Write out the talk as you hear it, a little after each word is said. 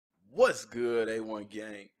What's good, A1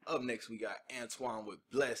 gang? Up next, we got Antoine with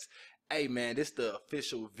Bless. Hey, man, this the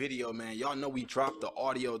official video, man. Y'all know we dropped the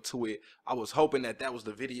audio to it. I was hoping that was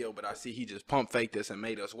the video, but I see he just pump faked us and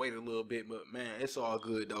made us wait a little bit. But, man, it's all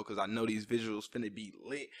good, though, because I know these visuals finna be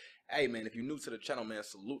lit. Hey, man, if you're new to the channel, man,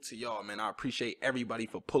 salute to y'all, man. I appreciate everybody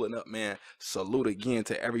for pulling up, man. Salute again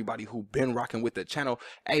to everybody who been rocking with the channel.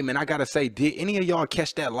 Hey, man, I gotta say, did any of y'all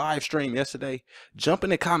catch that live stream yesterday? Jump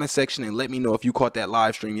in the comment section and let me know if you caught that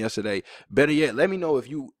live stream yesterday. Better yet, let me know if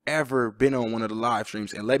you ever been on one of the live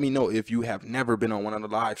streams, and let me know if you have never been on one of the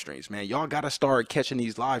live streams, man. Y'all gotta start catching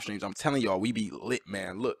these live streams. I'm telling y'all, we be lit,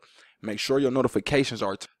 man. Look. Make sure your notifications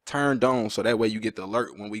are turned on so that way you get the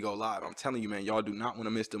alert when we go live. I'm telling you, man, y'all do not want to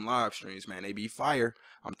miss them live streams, man. They be fire.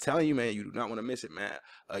 I'm telling you, man, you do not want to miss it, man.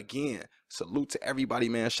 Again, salute to everybody,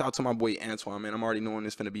 man. Shout out to my boy Antoine, man. I'm already knowing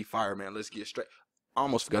this finna be fire, man. Let's get straight. I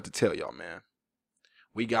almost forgot to tell y'all, man.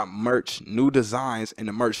 We got merch, new designs in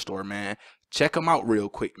the merch store, man. Check them out real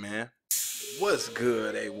quick, man. What's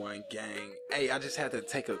good, A1 gang? Hey, I just had to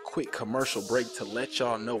take a quick commercial break to let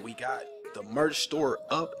y'all know we got the merch store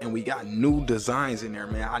up and we got new designs in there,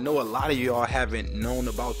 man. I know a lot of y'all haven't known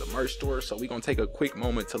about the merch store, so we're gonna take a quick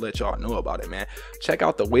moment to let y'all know about it, man. Check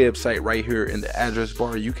out the website right here in the address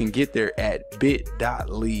bar. You can get there at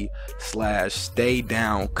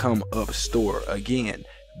bit.ly/staydowncomeupstore. Again,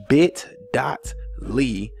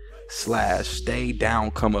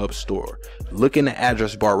 bit.ly/staydowncomeupstore. Look in the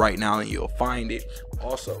address bar right now and you'll find it.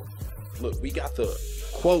 Also, look, we got the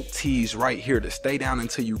quote tees right here, to stay down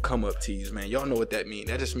until you come up tees, man. Y'all know what that means.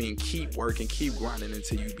 That just means keep working, keep grinding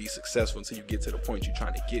until you be successful, until you get to the point you're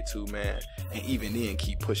trying to get to, man. And even then,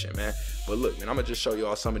 keep pushing, man. But look, man, I'm gonna just show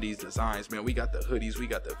y'all some of these designs, man. We got the hoodies, we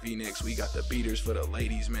got the v-necks, we got the beaters for the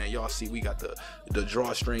ladies, man. Y'all see we got the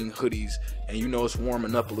drawstring hoodies, and you know it's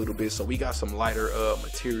warming up a little bit, so we got some lighter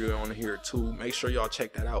material on here too. Make sure y'all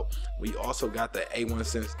check that out. We also got the A1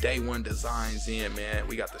 since day one designs in, man.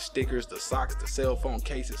 We got the stickers, the socks, the cell phone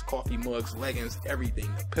cases, coffee mugs, leggings,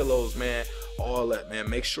 everything, the pillows, man, all that, man.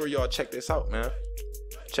 Make sure y'all check this out, man.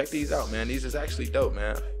 Check these out, man. These is actually dope,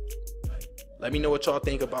 man. Let me know what y'all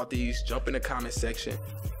think about these. Jump in the comment section.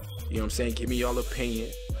 You know what I'm saying? Give me y'all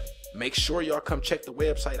opinion. Make sure y'all come check the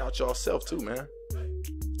website out yourself too, man. I'm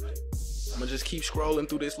gonna just keep scrolling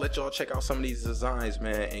through this, let y'all check out some of these designs,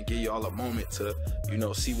 man, and give y'all a moment to, you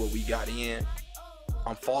know, see what we got in.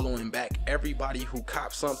 I'm following back everybody who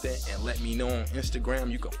copped something, and let me know on Instagram.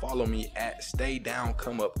 You can follow me at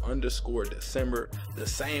staydowncomeUp_December, the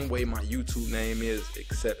same way my YouTube name is,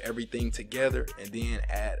 except everything together, and then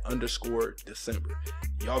add _December.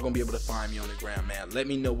 Y'all gonna be able to find me on the gram, man. Let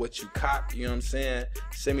me know what you copped, you know what I'm saying?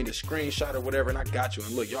 Send me the screenshot or whatever, and I got you.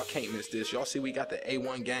 And look, y'all can't miss this. Y'all see we got the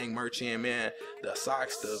A1 gang merch in, man. The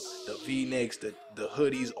socks, the v-necks, the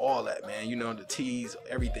hoodies, all that, man. You know, the tees,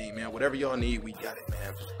 everything, man. Whatever y'all need, we got it, man.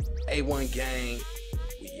 A1 gang,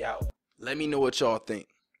 we out. Let me know what y'all think.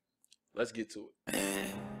 Let's get to it.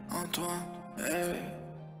 Hey, Antoine, hey.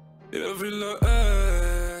 Every look,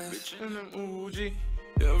 hey. Bitch in the Uji.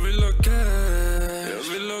 Every look, hey.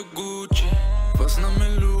 Every look Gucci. Fast na me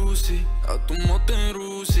Lucy. Att du måtte en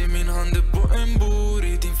Rusi. Min hand är på en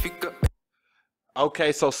booty. Din ficka.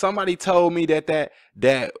 Okay, so somebody told me that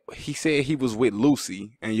he said he was with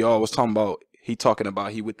Lucy, and y'all was talking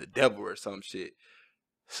about he with the devil or some shit.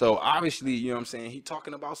 So obviously, you know what I'm saying, he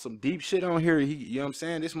talking about some deep shit on here. You know what I'm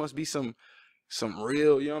saying, this must be some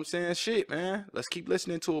real, you know what I'm saying, shit, man. Let's keep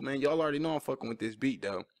listening to it, man. Y'all already know I'm fucking with this beat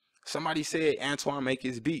though. Somebody said Antoine make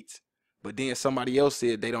his beats, but then somebody else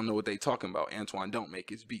said they don't know what they talking about. Antoine don't make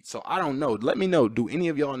his beats. So I don't know. Let me know. Do any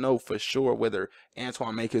of y'all know for sure whether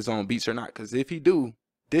Antoine make his own beats or not? Because if he do,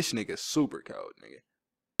 this nigga super cold, nigga.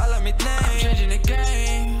 I'm changing the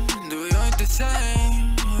game. Do you ain't the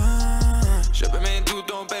same? Du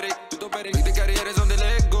don't bet it. Lite karriären som det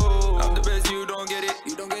Lego. I'm the best, you don't get it.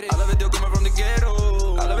 Alla vet jag kommer från the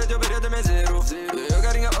ghetto. Alla vet jag började med zero. Jag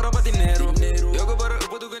har inga öron på dinero. Jag går bara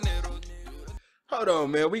upp och tog en nero. Hold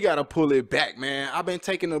on, man. We gotta pull it back, man. I've been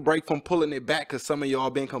taking a break from pulling it back because some of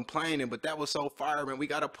y'all been complaining, but that was so fire, man. We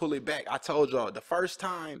gotta pull it back. I told y'all the first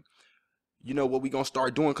time, you know what we gonna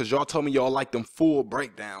start doing, because y'all told me y'all like them full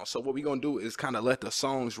breakdowns. So what we gonna do is kind of let the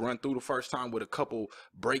songs run through the first time with a couple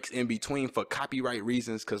breaks in between for copyright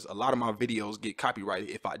reasons, because a lot of my videos get copyrighted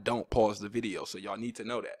if I don't pause the video. So y'all need to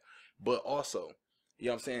know that. But also, you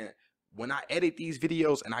know what I'm saying, when I edit these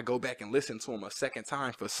videos and I go back and listen to them a second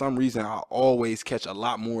time, for some reason I always catch a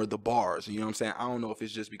lot more of the bars. You know what I'm saying? I don't know if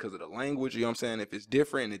it's just because of the language, you know what I'm saying, if it's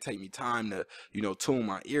different and it take me time to, you know, tune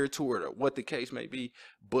my ear to it or what the case may be.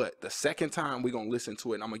 But the second time we're gonna listen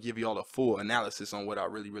to it and I'm gonna give y'all a full analysis on what I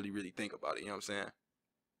really think about it. You know what I'm saying?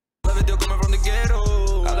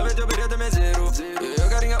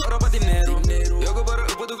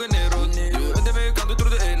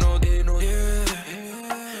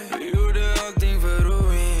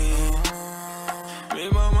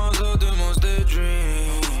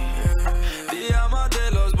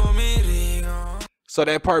 So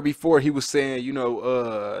that part before he was saying, you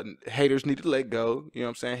know, haters need to let go. You know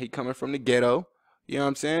what I'm saying? He coming from the ghetto. You know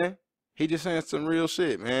what I'm saying? He just saying some real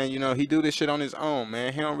shit, man. You know, he do this shit on his own,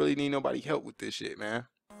 man. He don't really need nobody help with this shit, man.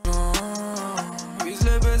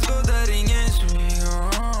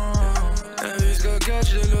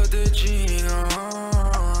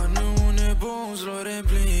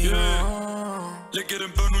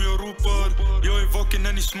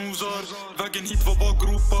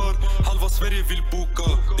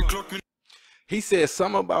 He said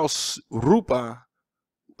something about rupa.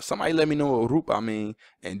 Somebody let me know what rupa mean,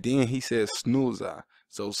 and then he said snoozer.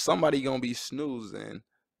 So somebody gonna be snoozing.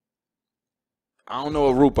 I don't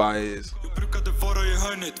know what rupa is.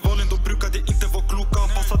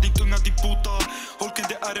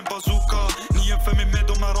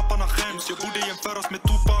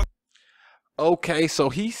 Okay, so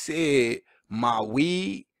he said my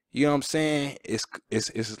weed, you know what I'm saying,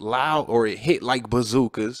 it's loud, or it hit like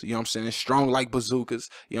bazookas, you know what I'm saying, it's strong like bazookas,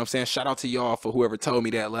 you know what I'm saying. Shout out to y'all for whoever told me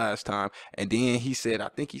that last time. And then he said, I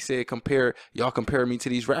think he said, y'all compare me to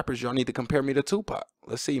these rappers, y'all need to compare me to Tupac.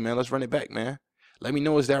 Let's see, man, let's run it back, man. Let me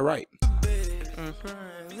know, is that right? That's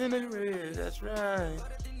right.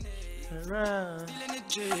 That's right.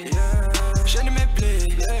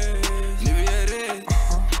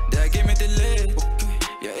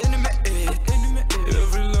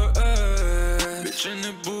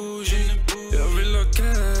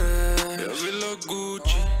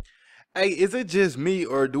 Hey, is it just me,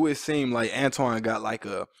 or do it seem like Antoine got like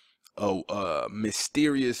a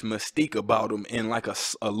mysterious mystique about him in like a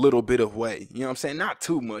little bit of way? You know what I'm saying? Not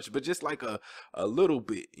too much, but just like a little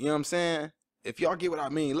bit. You know what I'm saying? If y'all get what I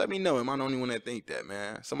mean, let me know. Am I the only one that think that,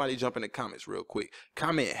 man? Somebody jump in the comments real quick.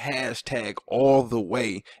 Comment hashtag all the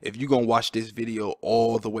way if you gonna watch this video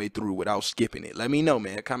all the way through without skipping it. Let me know,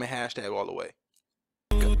 man. Comment hashtag all the way.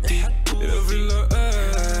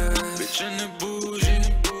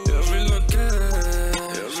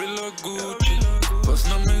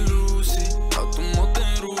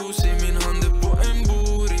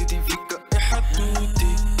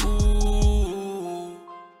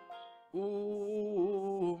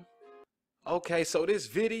 Okay, so this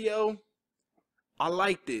video, I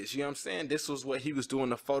like this, you know what I'm saying? This was what he was doing,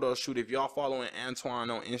 the photo shoot. If y'all following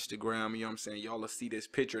Antoine on Instagram, you know what I'm saying, y'all will see this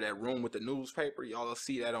picture, that room with the newspaper. Y'all will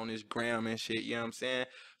see that on his gram and shit, you know what I'm saying?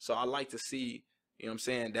 So I like to see, you know what I'm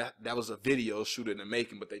saying, that was a video shoot in the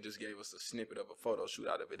making, but they just gave us a snippet of a photo shoot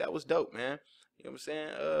out of it. That was dope, man. You know what I'm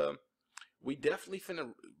saying? We definitely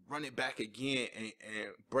finna run it back again and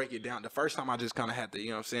break it down. The first time I just kind of had to, you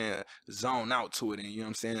know what I'm saying, zone out to it and, you know what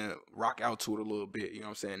I'm saying, rock out to it a little bit, you know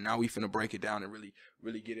what I'm saying. Now we finna break it down and really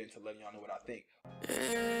get into letting y'all know what I think.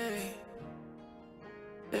 Hey,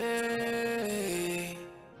 hey.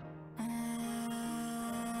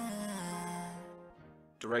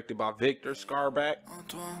 Directed by Victor Scarback.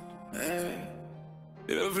 Hey.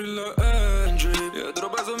 Every little drip, yeah, throw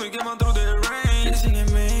by me get my through the rain.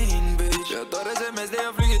 Singing main, bitch. Jag tar sms, they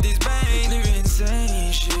har flugit till Spain. Living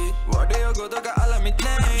insane shit. Var det jag går, tackar alla mitt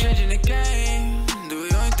name. I'm changing the game, du och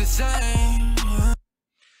jag inte same.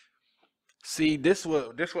 See, this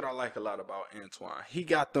what I like a lot about Antoine. He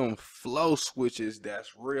got them flow switches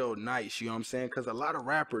that's real nice, you know what I'm saying? Because a lot of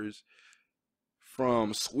rappers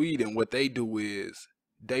from Sweden, what they do is,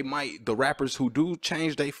 the rappers who do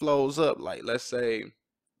change their flows up, like let's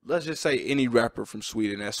just say any rapper from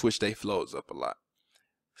Sweden that switch their flows up a lot.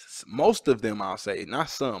 Most of them, I'll say, not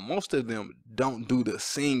some, most of them don't do the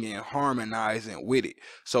singing, harmonizing with it.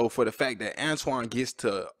 So for the fact that Antoine gets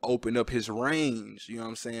to open up his range, you know what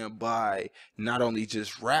I'm saying, by not only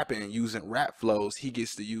just rapping and using rap flows, he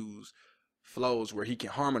gets to use flows where he can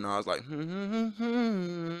harmonize, like you know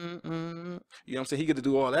what I'm saying. He get to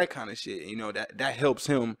do all that kind of shit, you know, that helps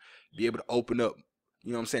him be able to open up,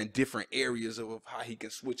 you know what I'm saying, different areas of how he can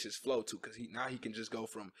switch his flow to, because now he can just go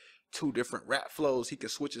from 2 different rap flows. He can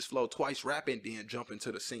switch his flow twice, rapping, then jump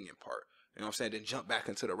into the singing part, you know what I'm saying, then jump back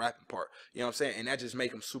into the rapping part, you know what I'm saying. And that just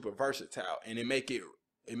make him super versatile, and it make it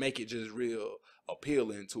just real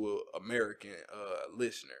appealing to an American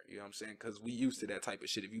listener, you know what I'm saying, because we used to that type of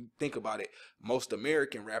shit. If you think about it, most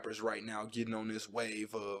American rappers right now getting on this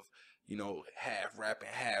wave of, you know, half rapping,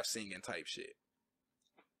 half singing type shit.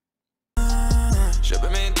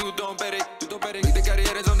 Du don't bet it, the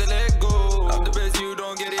carrière som det Lego. I'm the best, you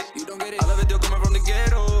don't get it. Alla vet jag kommer från the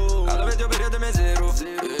ghetto. Alla vet jag började med zero.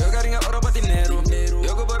 Jag har inga öron på dinero.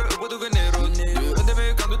 Jag går bara upp och du går neråt. Du vet inte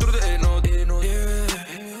mig, kan du tro det är något.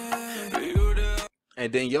 And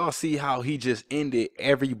And then y'all see how he just ended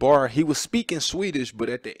every bar. He was speaking Swedish, but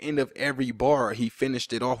at the end of every bar, he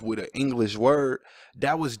finished it off with an English word.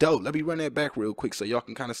 That was dope. Let me run that back real quick so y'all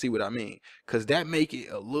can kind of see what I mean. Because that make it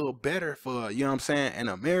a little better for, you know what I'm saying, an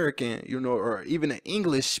American, you know, or even an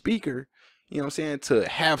English speaker, you know what I'm saying, to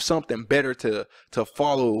have something better to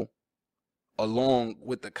follow along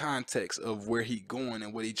with the context of where he going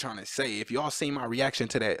and what he trying to say. If y'all seen my reaction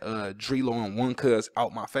to that Drelo and One Cuz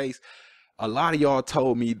Out My Face, a lot of y'all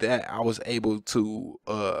told me that I was able to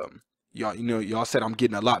y'all said I'm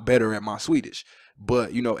getting a lot better at my Swedish.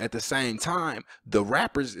 But, you know, at the same time, the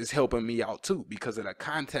rappers is helping me out too, because of the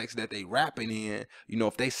context that they rapping in. You know,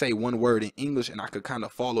 if they say one word in English and I could kind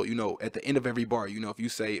of follow, you know, at the end of every bar, you know, if you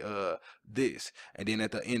say this, and then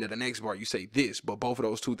at the end of the next bar you say this, but both of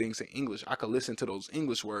those two things in English, I could listen to those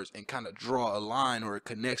English words and kind of draw a line or a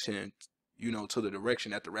connection, you know, to the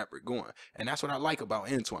direction that the rapper going. And that's what I like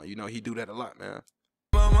about Antoine. You know, he do that a lot, man.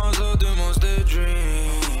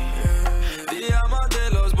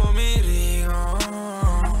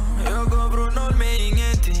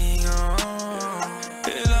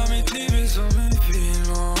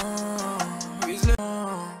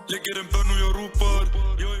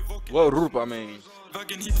 What ropa mean?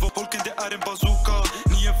 Vägen hit var folken, det är en bazooka.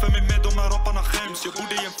 Ni jämför mig med de här rapparna skäms. Jag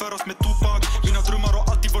borde jämföras med Tupac. Mina drömmar har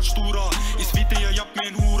alltid varit stora. I sviten jag japp med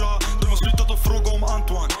en hora. De har slutat att fråga om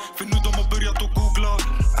Antoine, för nu de har börjat att googla.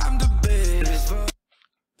 I'm the best.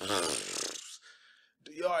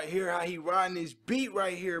 Do y'all hear how he riding this beat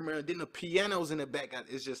right here, man? Then the piano's in the back.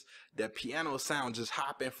 It's just that piano sound just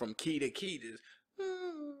hopping from key to key. Just,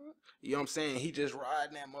 you know what I'm saying? He just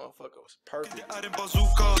riding that motherfucker. Was perfect. Det är en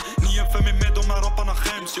bazooka. Ni jämför mig med de här rapparna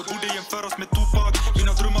skäms. Jag borde jämföras med Tupac.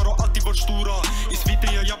 Mina drömmar har alltid varit stora. I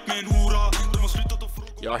sviten jag japp med en hora. De har slutat att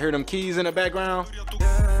fråga. Y'all hear them keys in the background?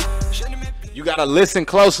 You gotta listen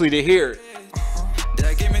closely to hear it.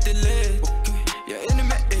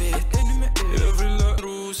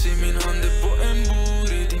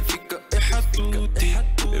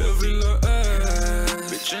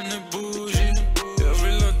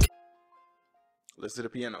 Listen to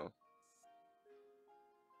the piano.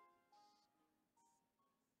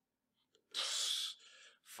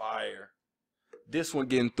 Fire. This one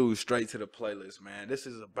getting through straight to the playlist, man. This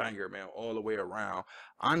is a banger, man, all the way around.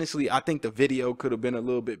 Honestly, I think the video could have been a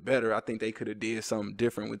little bit better. I think they could have did something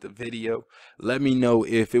different with the video. Let me know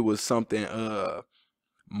if it was something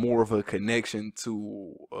more of a connection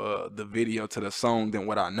to the video, to the song, than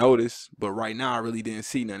what I noticed. But right now I really didn't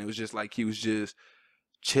see none. It was just like he was just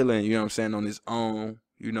chilling, you know what I'm saying, on his own,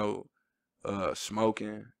 you know,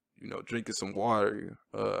 smoking, you know, drinking some water,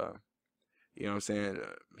 you know what I'm saying,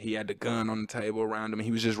 he had the gun on the table around him, and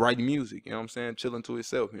he was just writing music, you know what I'm saying, chilling to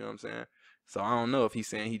himself, you know what I'm saying. So I don't know if he's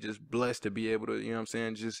saying he just blessed to be able to, you know what I'm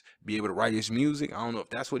saying, just be able to write his music. I don't know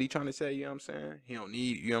if that's what he's trying to say, you know what I'm saying. He don't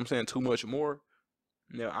need, you know what I'm saying, too much more.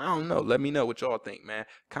 No, I don't know. Let me know what y'all think, man.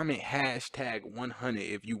 Comment hashtag 100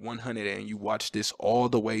 if you 100 and you watch this all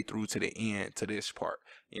the way through to the end, to this part.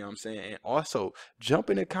 You know what I'm saying? And also, jump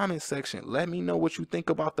in the comment section. Let me know what you think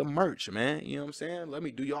about the merch, man. You know what I'm saying? Let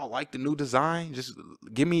me, do y'all like the new design? Just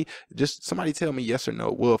give me, just somebody tell me yes or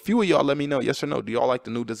no. Well, a few of y'all let me know yes or no. Do y'all like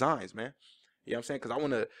the new designs, man? You know what I'm saying? Because I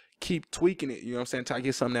want to keep tweaking it, you know what I'm saying, until I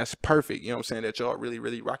get something that's perfect, you know what I'm saying, that y'all really,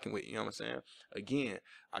 really rocking with, you know what I'm saying. Again,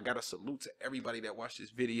 I got to salute to everybody that watched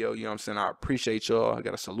this video, you know what I'm saying. I appreciate y'all. I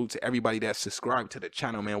got to salute to everybody that subscribed to the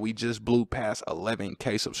channel, man. We just blew past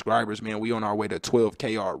 11K subscribers, man. We on our way to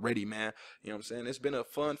 12K already, man. You know what I'm saying. It's been a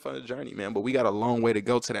fun journey, man, but we got a long way to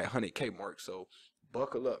go to that 100K mark, so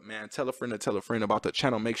buckle up, man. Tell a friend about the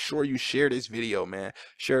channel. Make sure you share this video, man.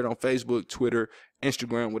 Share it on Facebook, Twitter,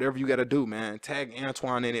 Instagram, whatever you got to do, man. Tag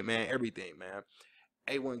Antoine in it, man. Everything, man.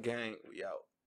 A1 gang, we out.